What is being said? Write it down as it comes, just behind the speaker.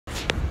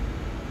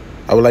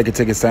I would like to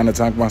take a time to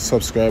thank my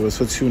subscribers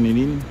for tuning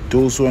in.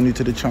 Those who are new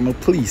to the channel,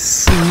 please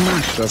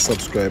smash that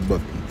subscribe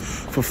button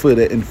for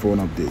further info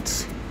and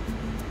updates.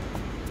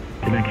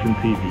 Connection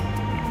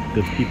TV,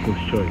 the people's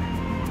choice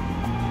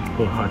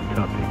for hot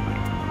topics.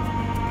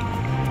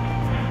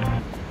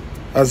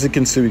 As you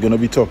can see, we're going to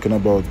be talking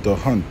about the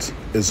hunt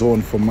is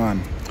on for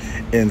man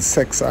in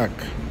sex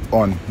act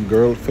on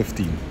girl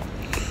 15.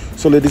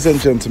 So ladies and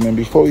gentlemen,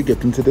 before we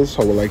get into this,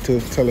 I would like to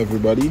tell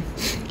everybody,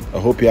 I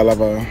hope you all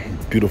have a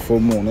beautiful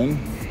morning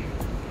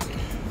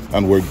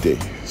and work day.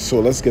 So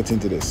let's get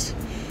into this.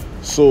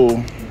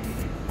 So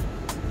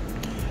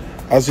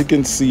as you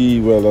can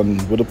see, well,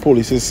 what the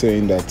police is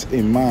saying that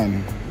a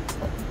man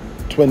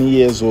 20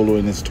 years old or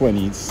in his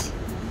 20s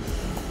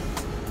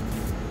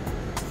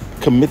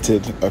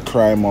committed a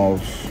crime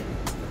of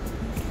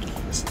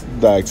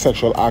like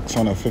sexual acts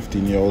on a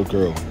 15-year-old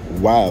girl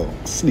while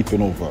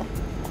sleeping over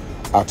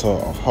at her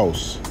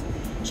house.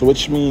 So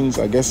which means,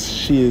 I guess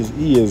he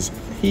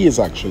is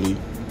actually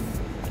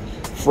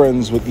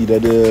friends with either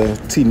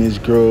the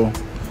teenage girl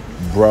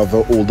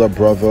brother, older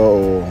brother,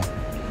 or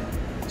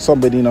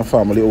somebody in her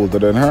family older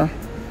than her,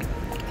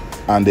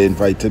 and they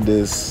invited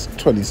this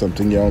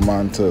 20-something-year-old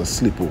man to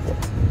sleep over.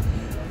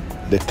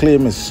 The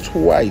claim is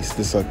twice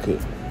this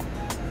occurred,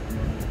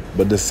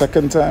 but the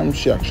second time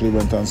she actually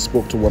went and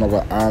spoke to one of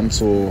her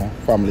aunts or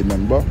family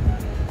member,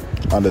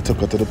 and they took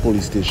her to the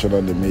police station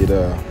and they made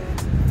a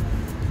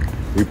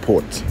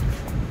report.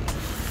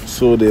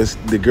 So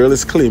the girl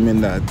is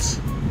claiming that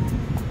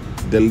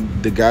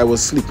the guy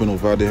was sleeping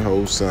over at the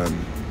house, and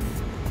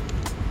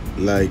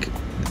like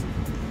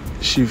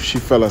she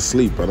fell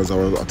asleep, and as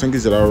I think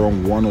it's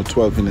around 1 or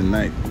 12 in the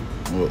night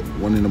or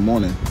 1 in the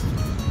morning,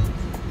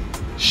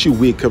 she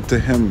wake up to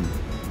him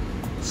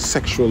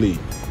sexually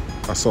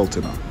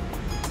assaulting her.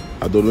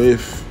 I don't know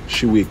if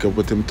she wake up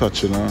with him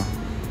touching her,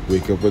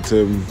 wake up with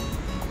him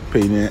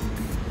putting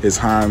his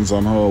hands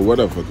on her,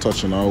 whatever,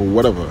 touching her,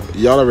 whatever.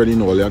 Y'all already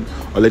know,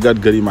 all you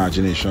got good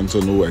imagination to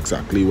know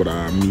exactly what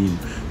I mean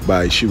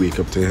by she wake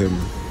up to him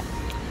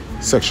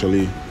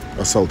sexually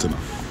assaulting her.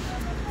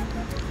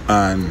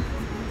 And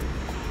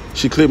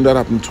she claimed that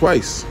happened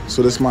twice.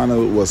 So this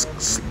man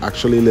was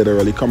actually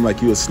literally come like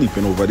he was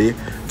sleeping over there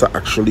to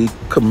actually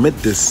commit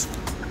this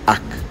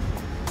act.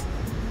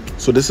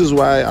 So this is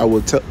why I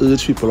will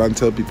urge people and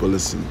tell people,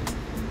 listen,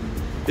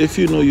 if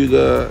you know you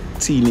got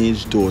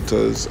teenage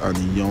daughters and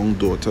young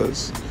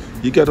daughters,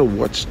 you got to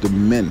watch the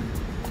men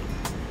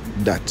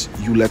that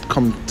you let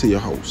come to your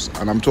house.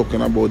 And I'm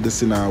talking about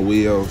this in a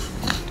way of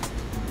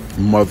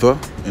mother,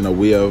 in a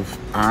way of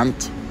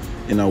aunt,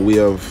 in a way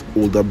of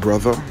older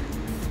brother.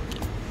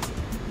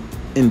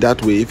 In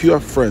that way, if you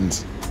have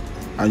friends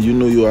and you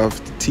know you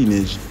have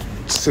teenage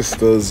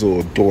sisters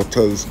or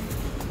daughters,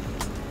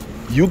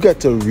 you got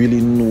to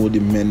really know the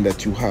men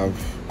that you have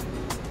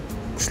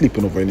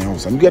sleeping over in your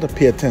house, and you got to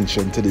pay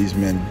attention to these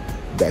men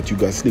that you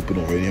got sleeping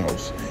over in your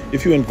house.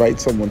 If you invite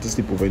someone to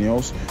sleep over in your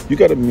house, you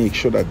got to make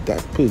sure that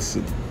that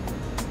person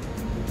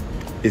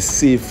is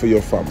safe for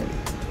your family.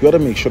 You got to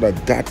make sure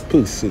that that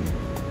person,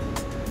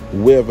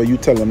 wherever you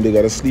tell them they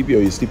got to sleep here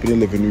or you sleep in the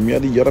living room,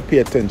 you got to pay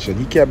attention.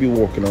 He can't be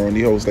walking around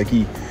the house like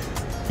he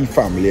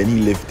family and he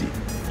lived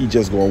there. He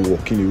just go and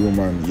walk in the room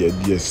and your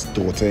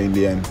daughter in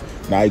there and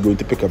now you're going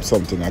to pick up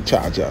something, a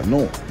charger,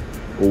 no,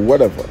 or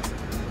whatever.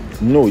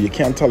 No, you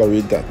can't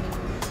tolerate that.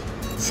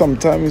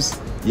 Sometimes,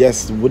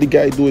 yes, what the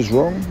guy do is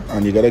wrong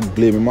and you got to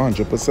blame him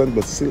 100%,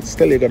 but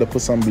still you got to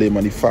put some blame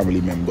on the family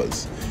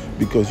members,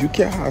 because you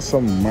can't have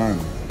some man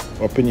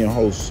up in your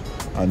house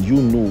and you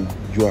know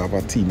you have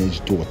a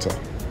teenage daughter.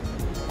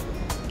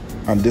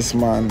 And this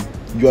man,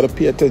 you got to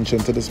pay attention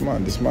to this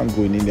man. This man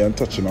going in there and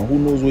touching her. Who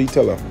knows what he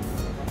tell her?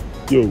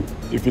 Yo,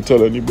 if you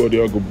tell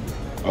anybody, I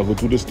go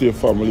to this to your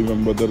family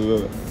member, da, da,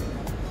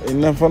 da. You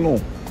never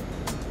know.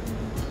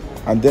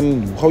 And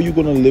then how you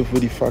gonna live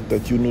with the fact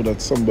that you know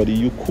that somebody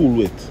you cool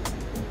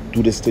with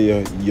do this to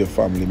your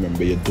family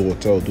member, your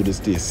daughter, or do this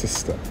to your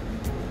sister?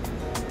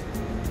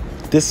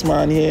 This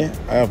man here,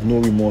 I have no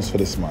remorse for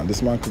this man.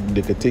 This man,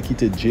 they could take you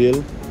to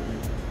jail,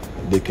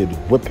 they could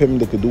whip him,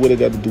 they could do what they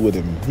got to do with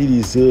him. He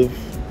deserves,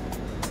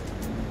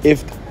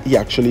 if he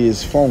actually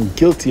is found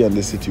guilty on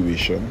this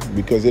situation,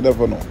 because you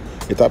never know.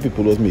 It's how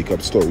people always make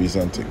up stories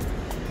and things.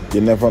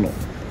 You never know.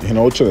 You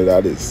know how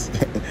Trinidad is.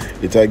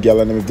 It's a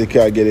girl and them, if they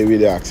can't get away,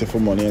 they ask you for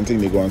money and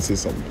things, they go and say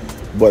something.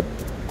 But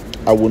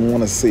I wouldn't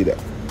want to say that.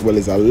 Well,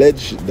 it's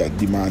alleged that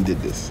the man did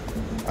this.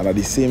 And at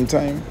the same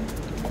time,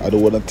 I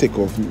don't want to take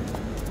off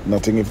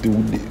nothing if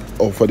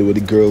offer what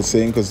the girl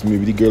saying, because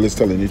maybe the girl is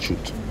telling the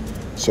truth.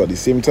 So at the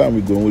same time,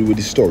 we're going with what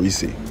the story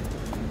say.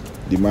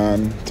 The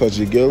man touched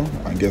the girl,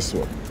 and guess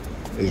what?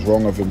 It's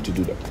wrong of him to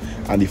do that.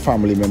 And the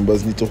family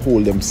members need to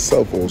hold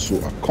themselves also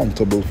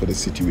accountable for the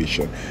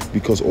situation,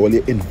 because all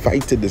they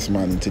invited this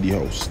man into the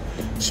house.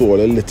 So all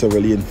they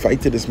literally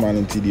invited this man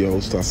into the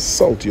house to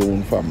assault your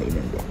own family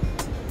member.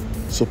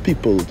 So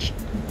people,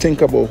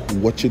 think about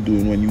what you're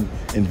doing when you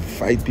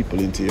invite people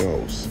into your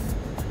house.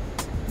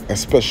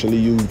 Especially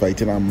you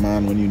inviting a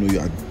man when you know you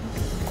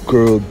have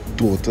girl,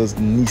 daughters,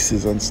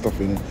 nieces and stuff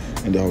in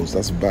the house.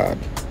 That's bad.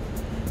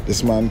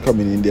 This man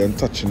coming in there and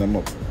touching them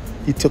up.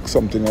 He took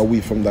something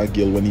away from that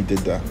girl when he did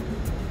that.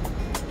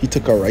 He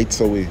took her rights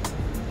away.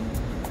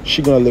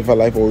 She gonna live her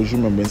life always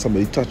remembering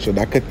somebody touched her.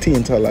 That could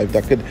taint her life.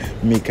 That could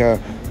make her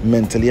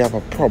mentally have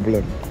a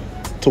problem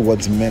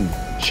towards men.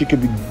 She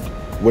could be,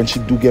 when she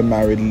do get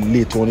married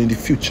later on in the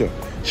future,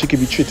 she could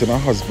be treating her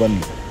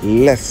husband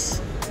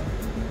less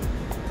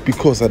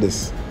because of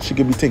this. She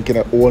could be thinking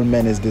that all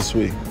men is this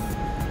way.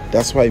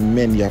 That's why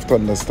men, you have to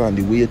understand,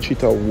 the way you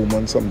treat a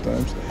woman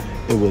sometimes,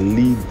 it will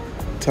lead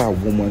to a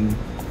woman,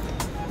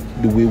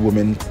 the way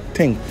women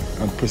think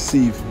and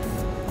perceive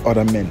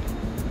other men.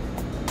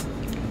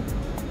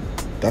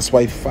 That's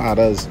why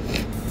fathers,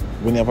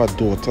 when you have a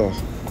daughter,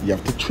 you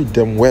have to treat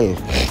them well.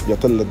 You have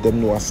to let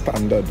them know a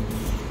standard.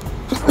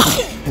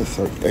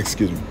 Sorry,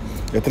 excuse me.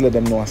 You have to let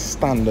them know a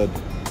standard.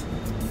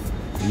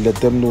 Let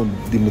them know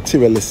the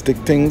materialistic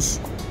things.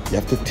 You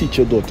have to teach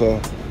your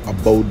daughter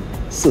about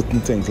certain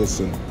things.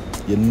 Listen,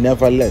 you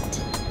never let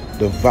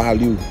the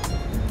value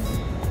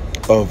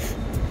of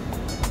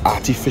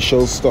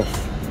artificial stuff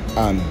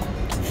and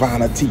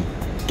vanity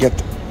get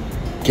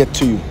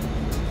to you.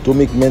 Don't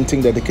make men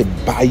think that they can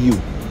buy you.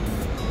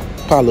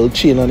 Put a little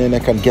chain on your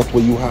neck and get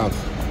what you have.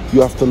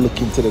 You have to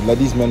look into it. Let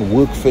these men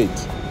work for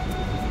it.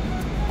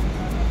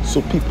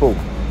 So people,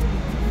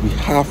 we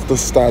have to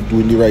start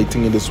doing the right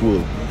thing in this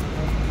world.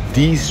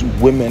 These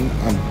women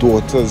and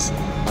daughters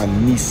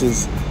and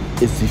nieces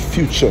is the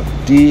future.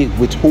 They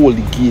withhold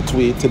the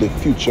gateway to the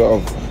future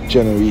of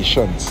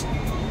generations.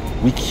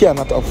 We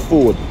cannot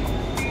afford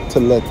to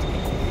let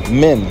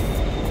men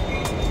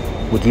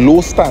with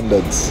low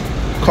standards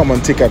come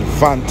and take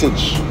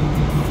advantage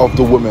of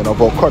the women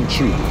of our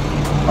country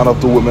and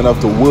of the women of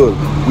the world.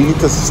 We need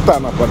to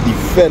stand up and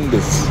defend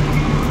this.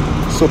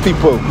 So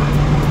people,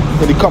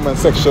 in the comment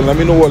section, let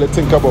me know what you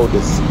think about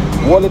this.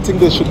 What do you think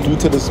they should do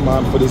to this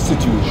man for this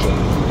situation?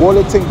 What do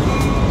you think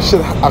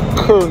should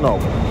occur now?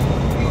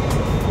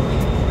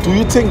 Do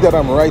you think that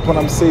I'm right when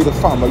I'm saying the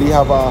family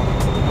have a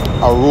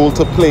role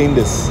to play in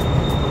this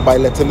by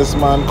letting this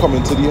man come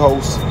into the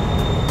house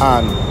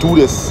and do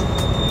this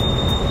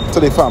to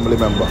the family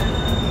member?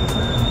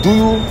 Do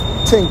you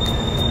think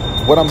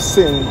what I'm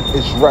saying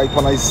is right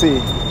when I say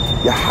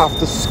you have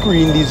to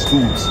screen these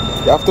dudes?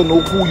 You have to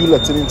know who you're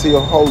letting into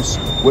your house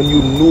when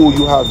you know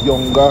you have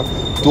younger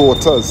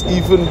daughters.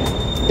 Even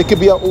it could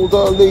be an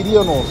older lady,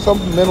 you know. Some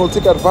men will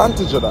take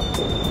advantage of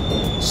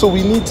that. So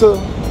we need to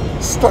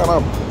stand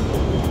up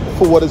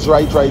for what is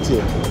right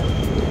here.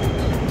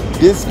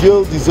 This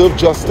girl deserves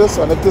justice,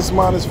 and if this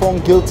man is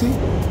found guilty,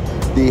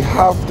 they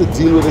have to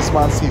deal with this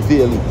man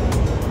severely.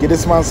 Get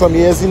this man some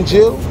years in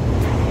jail,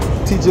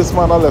 teach this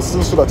man a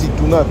lesson so that he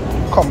do not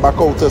come back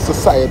out to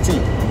society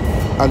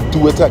and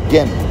do it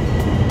again.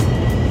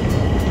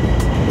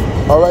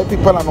 Alright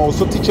people, and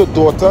also teach your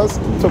daughters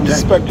to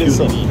respect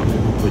themselves.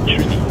 With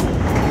Trinity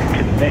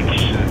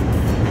Connection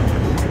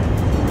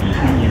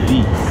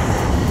TV.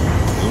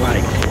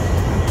 Like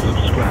and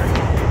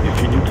subscribe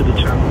if you're new to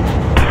the channel.